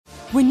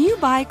When you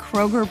buy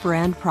Kroger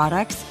brand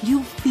products,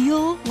 you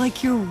feel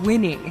like you're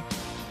winning.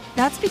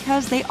 That's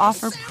because they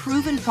offer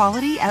proven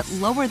quality at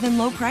lower than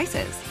low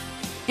prices.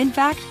 In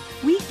fact,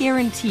 we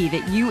guarantee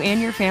that you and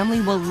your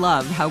family will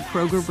love how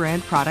Kroger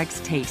brand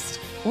products taste,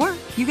 or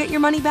you get your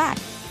money back.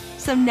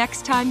 So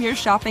next time you're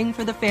shopping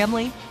for the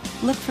family,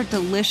 look for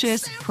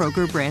delicious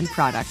Kroger brand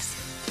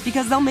products,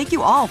 because they'll make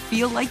you all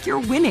feel like you're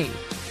winning.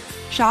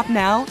 Shop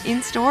now,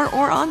 in-store,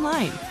 or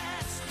online.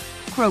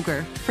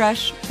 Kroger,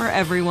 fresh for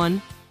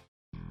everyone.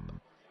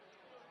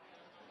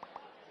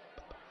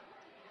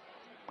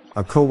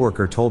 A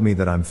coworker told me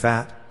that I'm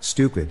fat,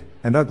 stupid,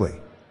 and ugly.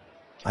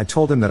 I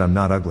told him that I'm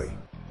not ugly.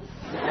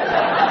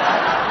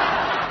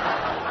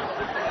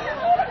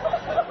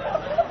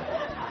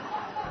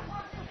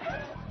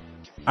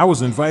 I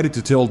was invited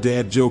to tell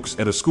dad jokes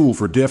at a school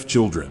for deaf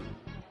children.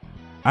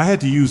 I had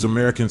to use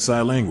American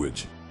Sign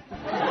Language.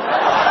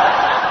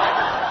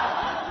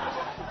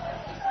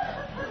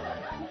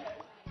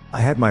 I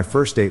had my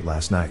first date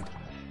last night.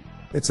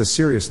 It's a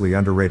seriously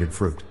underrated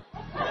fruit.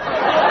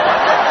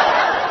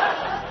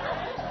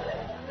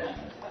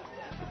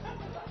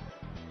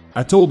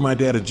 I told my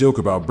dad a joke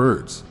about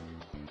birds.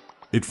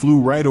 It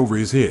flew right over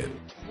his head.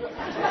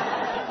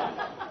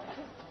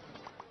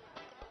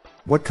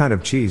 What kind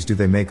of cheese do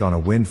they make on a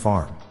wind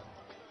farm?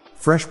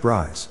 Fresh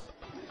Bries.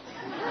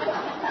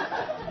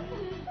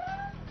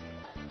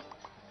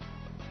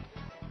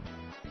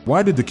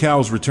 Why did the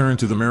cows return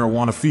to the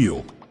marijuana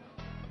field?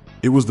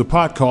 It was the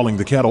pot calling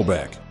the cattle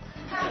back.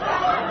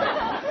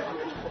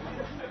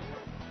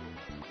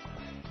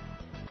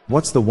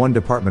 What's the one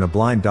department a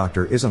blind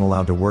doctor isn't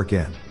allowed to work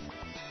in?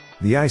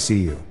 The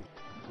ICU.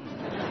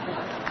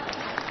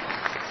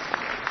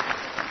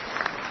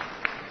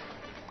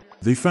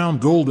 They found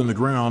gold in the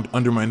ground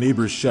under my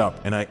neighbor's shop,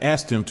 and I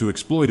asked him to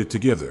exploit it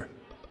together.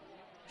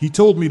 He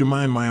told me to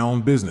mind my own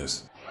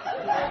business.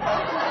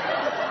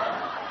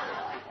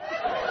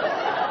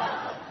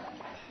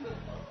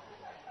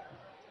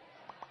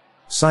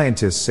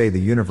 Scientists say the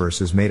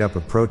universe is made up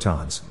of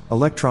protons,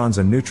 electrons,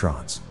 and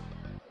neutrons.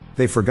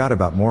 They forgot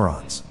about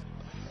morons.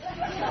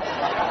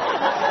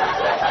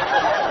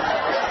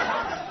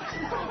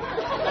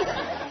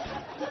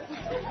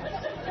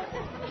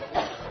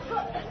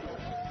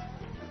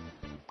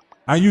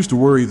 I used to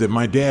worry that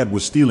my dad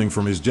was stealing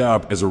from his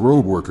job as a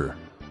road worker.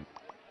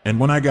 And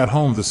when I got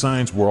home, the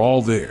signs were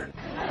all there.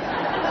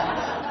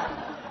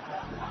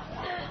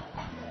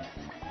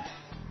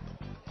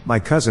 My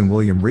cousin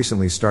William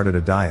recently started a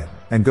diet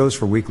and goes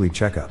for weekly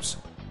checkups.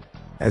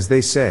 As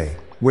they say,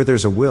 where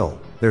there's a will,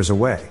 there's a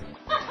way.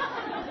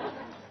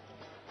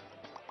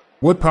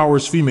 What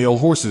powers female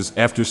horses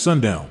after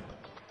sundown?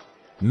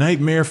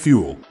 Nightmare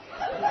fuel.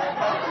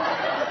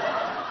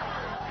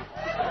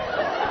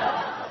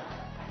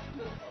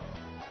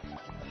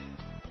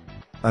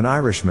 An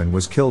Irishman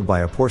was killed by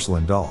a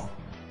porcelain doll.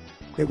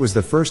 It was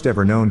the first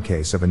ever known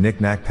case of a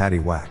knick-knack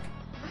paddywhack.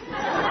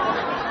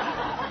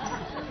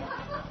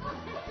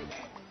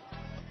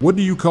 What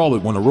do you call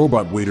it when a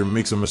robot waiter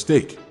makes a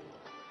mistake?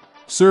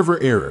 Server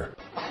error.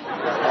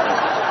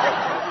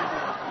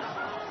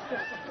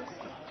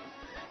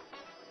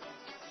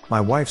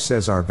 My wife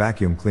says our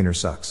vacuum cleaner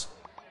sucks.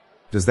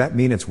 Does that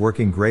mean it's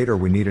working great or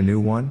we need a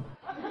new one?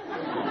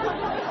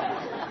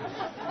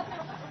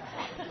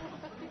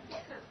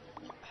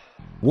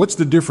 What's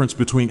the difference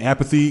between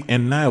apathy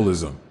and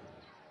nihilism?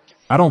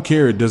 I don't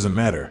care, it doesn't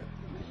matter.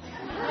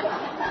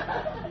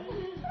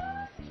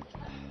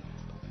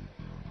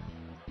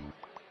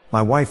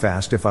 My wife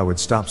asked if I would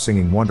stop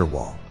singing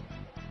Wonderwall.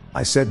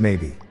 I said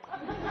maybe.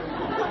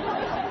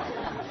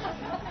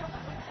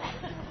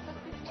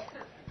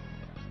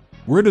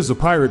 Where does a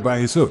pirate buy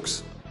his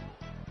hooks?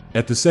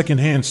 At the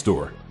second-hand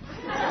store.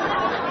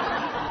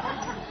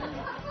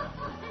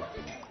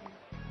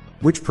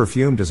 Which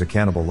perfume does a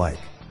cannibal like? :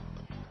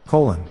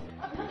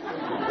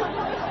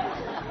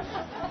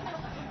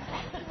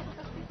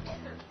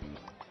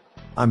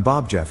 I'm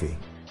Bob Jeffy.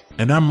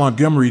 And I'm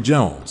Montgomery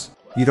Jones.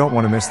 You don't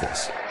want to miss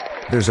this.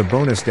 There's a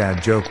bonus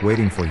dad joke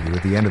waiting for you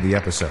at the end of the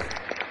episode.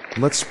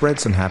 Let's spread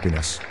some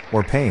happiness,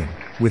 or pain,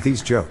 with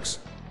these jokes.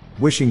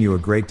 Wishing you a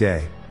great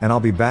day, and I'll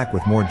be back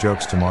with more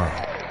jokes tomorrow.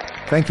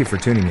 Thank you for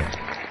tuning in.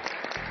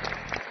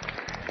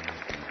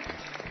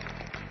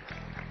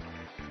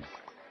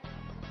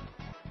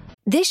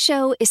 This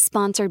show is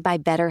sponsored by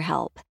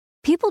BetterHelp.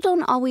 People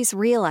don't always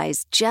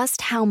realize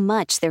just how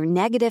much their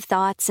negative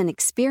thoughts and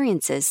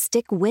experiences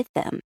stick with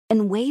them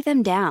and weigh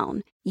them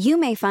down. You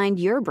may find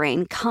your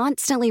brain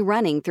constantly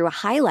running through a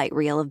highlight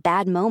reel of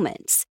bad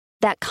moments.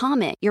 That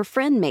comment your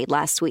friend made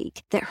last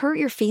week that hurt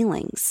your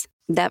feelings.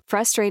 That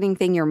frustrating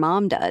thing your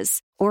mom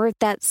does. Or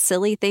that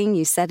silly thing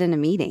you said in a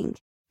meeting.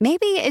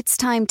 Maybe it's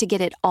time to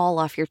get it all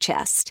off your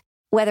chest.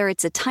 Whether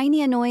it's a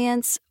tiny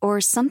annoyance or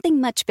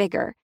something much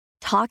bigger,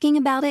 talking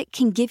about it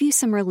can give you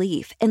some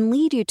relief and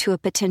lead you to a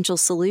potential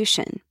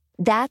solution.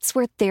 That's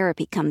where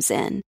therapy comes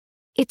in.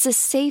 It's a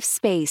safe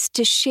space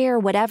to share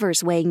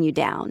whatever's weighing you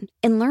down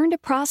and learn to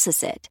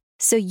process it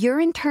so your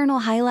internal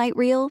highlight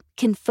reel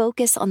can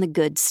focus on the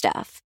good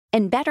stuff.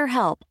 And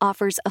BetterHelp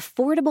offers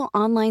affordable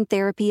online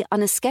therapy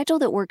on a schedule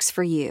that works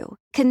for you.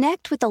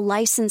 Connect with a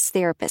licensed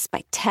therapist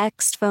by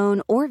text,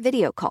 phone, or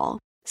video call.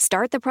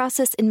 Start the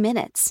process in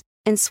minutes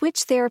and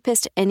switch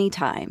therapist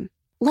anytime.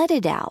 Let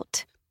it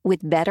out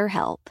with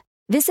BetterHelp.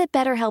 Visit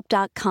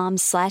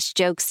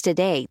BetterHelp.com/jokes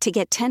today to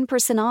get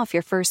 10% off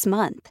your first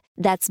month.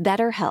 That's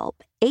BetterHelp,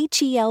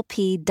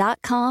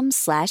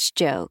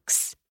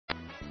 HELP.com/jokes.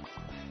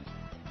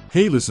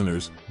 Hey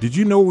listeners, did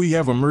you know we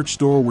have a merch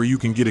store where you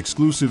can get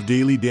exclusive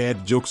Daily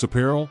Dad Jokes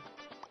apparel?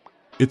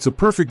 It's a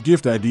perfect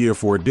gift idea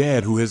for a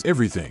dad who has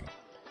everything.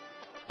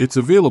 It's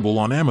available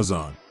on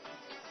Amazon.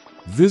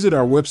 Visit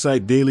our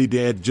website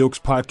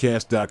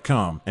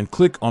dailydadjokespodcast.com and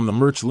click on the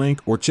merch link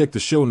or check the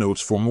show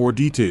notes for more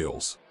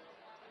details.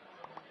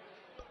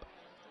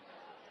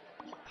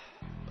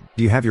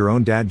 Do you have your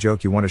own dad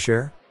joke you want to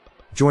share?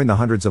 Join the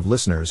hundreds of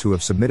listeners who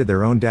have submitted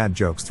their own dad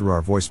jokes through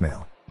our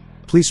voicemail.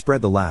 Please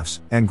spread the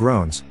laughs and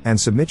groans and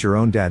submit your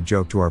own dad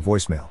joke to our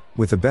voicemail,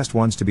 with the best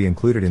ones to be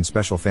included in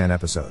special fan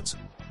episodes.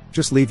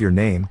 Just leave your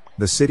name,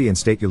 the city and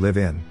state you live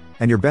in,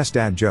 and your best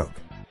dad joke.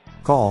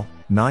 Call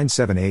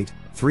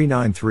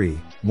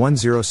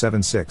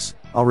 978-393-1076.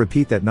 I'll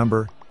repeat that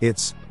number,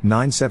 it's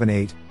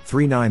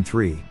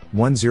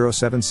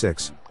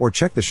 978-393-1076, or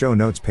check the show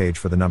notes page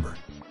for the number.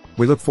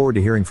 We look forward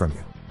to hearing from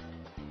you.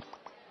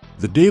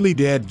 The Daily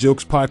Dad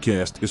Jokes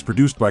podcast is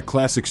produced by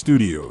Classic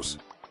Studios.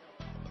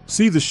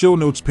 See the show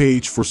notes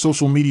page for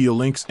social media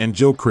links and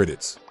joke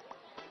credits.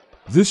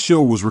 This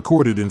show was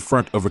recorded in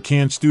front of a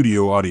canned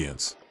studio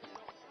audience.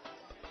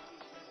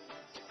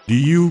 Do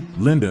you,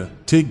 Linda,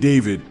 take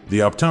David, the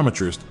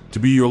optometrist, to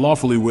be your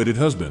lawfully wedded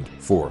husband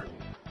for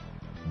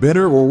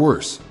better or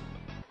worse?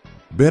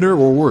 Better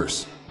or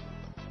worse?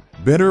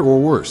 Better or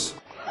worse?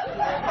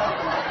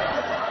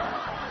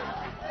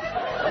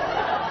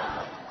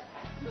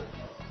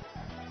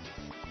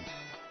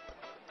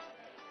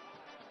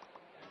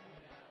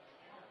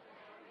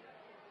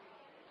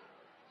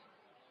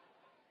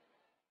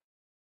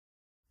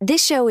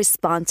 This show is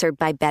sponsored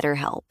by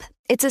BetterHelp.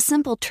 It's a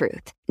simple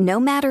truth. No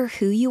matter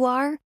who you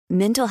are,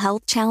 mental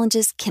health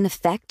challenges can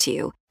affect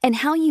you, and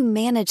how you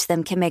manage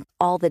them can make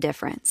all the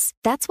difference.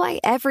 That's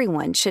why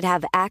everyone should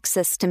have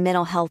access to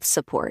mental health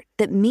support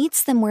that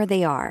meets them where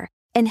they are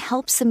and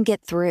helps them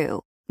get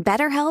through.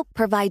 BetterHelp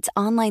provides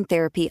online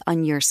therapy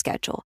on your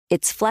schedule.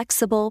 It's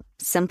flexible,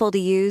 simple to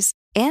use,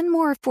 and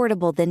more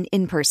affordable than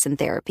in-person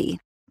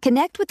therapy.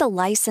 Connect with a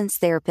licensed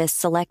therapist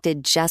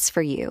selected just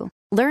for you.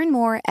 Learn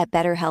more at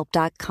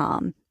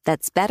BetterHelp.com.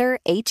 That's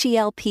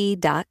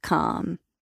BetterHelp.com.